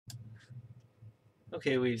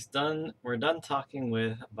Okay, we're done talking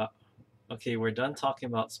we're done talking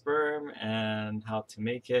about sperm and how to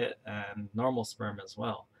make it and normal sperm as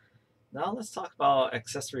well. Now let's talk about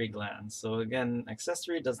accessory glands. So again,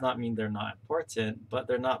 accessory does not mean they're not important, but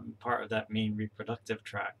they're not part of that main reproductive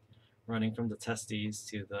tract running from the testes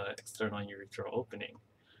to the external urethral opening.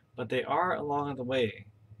 But they are along the way.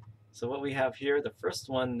 So what we have here, the first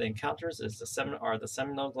one that encounters is the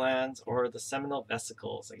seminal glands or the seminal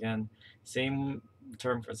vesicles. Again, same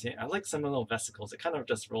term for I like seminal vesicles. It kind of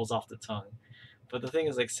just rolls off the tongue. But the thing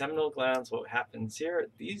is, like seminal glands, what happens here?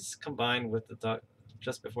 These combine with the duct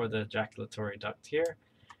just before the ejaculatory duct here.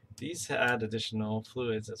 These add additional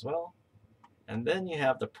fluids as well. And then you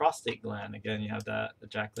have the prostate gland. Again, you have that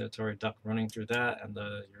ejaculatory duct running through that, and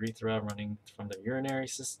the urethra running from the urinary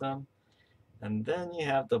system. And then you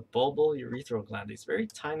have the bulbal urethral gland, these very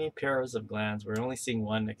tiny pairs of glands. We're only seeing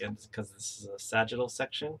one again because this is a sagittal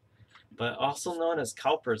section, but also known as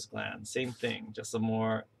Cowper's gland. Same thing, just a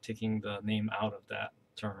more taking the name out of that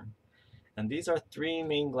term. And these are three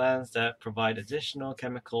main glands that provide additional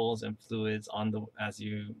chemicals and fluids on the as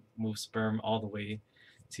you move sperm all the way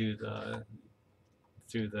to the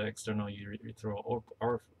through the external urethral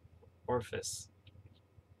orifice.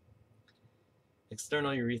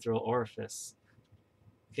 External urethral orifice.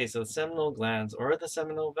 Okay, so the seminal glands or the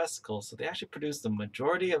seminal vesicles, so they actually produce the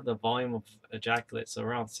majority of the volume of ejaculate, so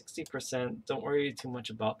around 60%. Don't worry too much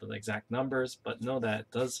about the exact numbers, but know that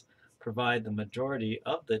it does provide the majority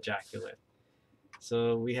of the ejaculate.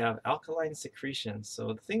 So we have alkaline secretions.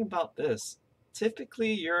 So the thing about this,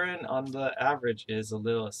 typically urine on the average is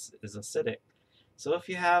is acidic. So if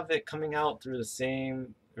you have it coming out through the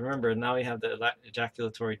same, remember now we have the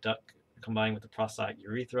ejaculatory duct combined with the prostatic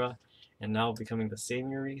urethra, and now becoming the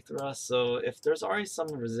same urethra. So if there's already some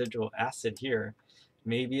residual acid here,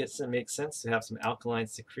 maybe it makes sense to have some alkaline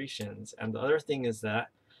secretions. And the other thing is that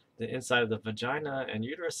the inside of the vagina and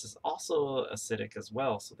uterus is also acidic as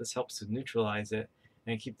well. So this helps to neutralize it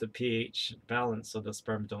and keep the pH balanced so the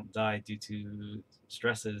sperm don't die due to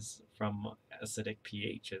stresses from acidic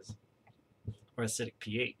pHs or acidic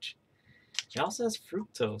pH. It also has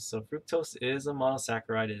fructose. So fructose is a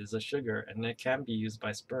monosaccharide, it is a sugar, and it can be used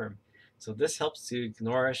by sperm. So this helps to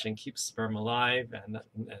nourish and keep sperm alive and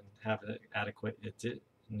have adequate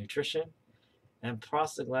nutrition. And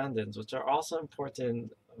prostaglandins, which are also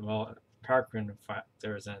important, well, paracrine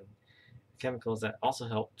factors and chemicals that also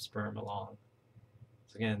help sperm along.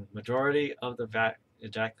 So again, majority of the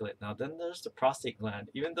ejaculate. Now then there's the prostate gland.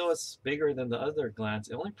 Even though it's bigger than the other glands,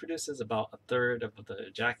 it only produces about a third of the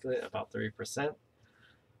ejaculate, about 30%.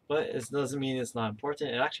 But it doesn't mean it's not important.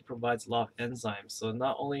 It actually provides a lot of enzymes. So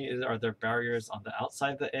not only are there barriers on the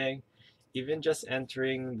outside of the egg, even just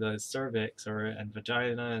entering the cervix and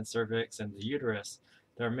vagina and cervix and the uterus,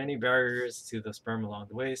 there are many barriers to the sperm along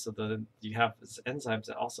the way. So you have enzymes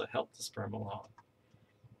that also help the sperm along.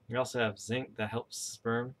 You also have zinc that helps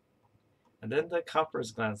sperm. And then the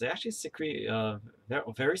Cowper's glands, they actually secrete a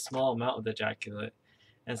very small amount of the ejaculate.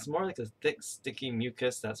 And it's more like a thick, sticky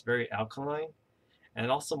mucus that's very alkaline, and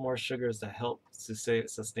also more sugars that help to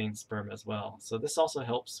sustain sperm as well. So this also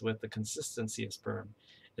helps with the consistency of sperm.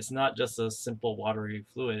 It's not just a simple watery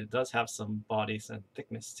fluid. It does have some bodies and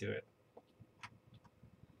thickness to it.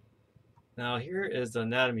 Now here is the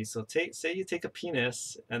anatomy. So say you take a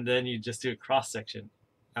penis and then you just do a cross section.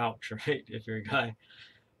 Ouch, right? If you're a guy.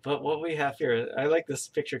 But what we have here, I like this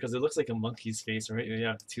picture because it looks like a monkey's face, right? You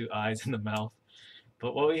have two eyes in the mouth.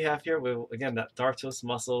 But what we have here, again, that dartos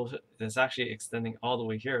muscle is actually extending all the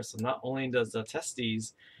way here. So not only does the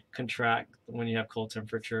testes contract when you have cold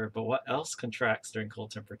temperature, but what else contracts during cold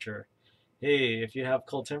temperature? Hey, if you have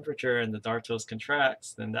cold temperature and the dartos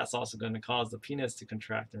contracts, then that's also going to cause the penis to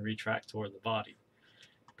contract and retract toward the body.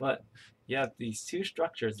 But you have these two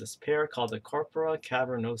structures, this pair called the corpora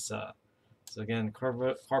cavernosa. So again,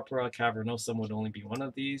 corpora cavernosum would only be one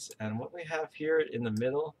of these. And what we have here in the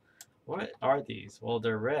middle, what are these? Well,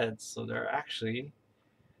 they're red, so they're actually,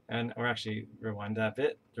 or actually rewind that a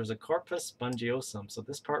bit, there's a corpus spongiosum. So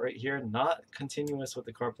this part right here, not continuous with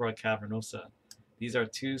the corpora cavernosa. These are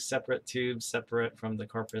two separate tubes separate from the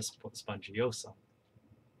corpus spongiosum.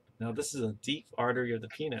 Now this is a deep artery of the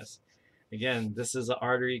penis. Again, this is an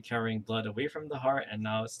artery carrying blood away from the heart, and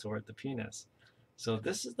now it's toward the penis. So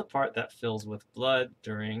this is the part that fills with blood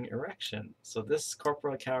during erection. So this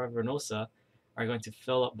corpora cavernosa are going to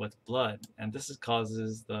fill up with blood, and this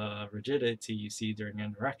causes the rigidity you see during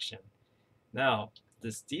an erection. Now,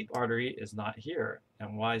 this deep artery is not here,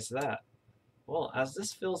 and why is that? Well, as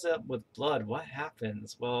this fills up with blood, what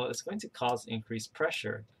happens? Well, it's going to cause increased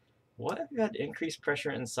pressure. What if you had increased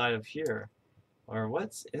pressure inside of here? or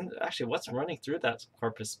what's running through that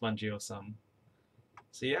corpus spongiosum.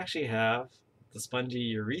 So you actually have the spongy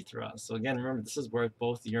urethra. So again, remember, this is where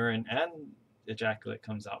both urine and ejaculate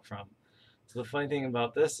comes out from. So the funny thing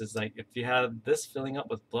about this is, like, if you had this filling up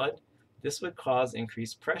with blood, this would cause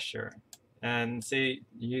increased pressure. And say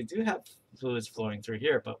you do have fluids flowing through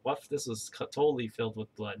here, but what if this was totally filled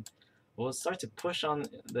with blood? Well, it'll start to push on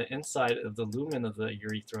the inside of the lumen of the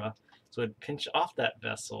urethra, so it'd pinch off that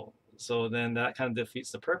vessel. So then that kind of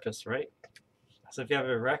defeats the purpose, right? So if you have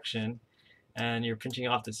an erection and you're pinching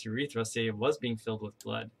off this urethra, say it was being filled with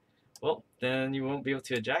blood, well, then you won't be able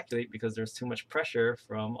to ejaculate because there's too much pressure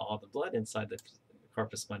from all the blood inside the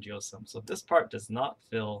corpus spongiosum. So this part does not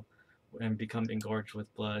fill and become engorged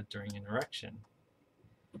with blood during an erection.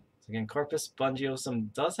 So again, corpus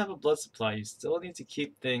spongiosum does have a blood supply. You still need to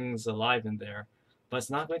keep things alive in there, but it's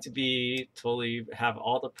not going to be totally have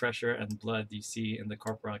all the pressure and blood you see in the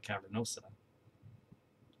corpora cavernosa.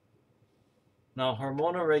 Now,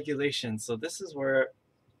 hormonal regulation. So this is where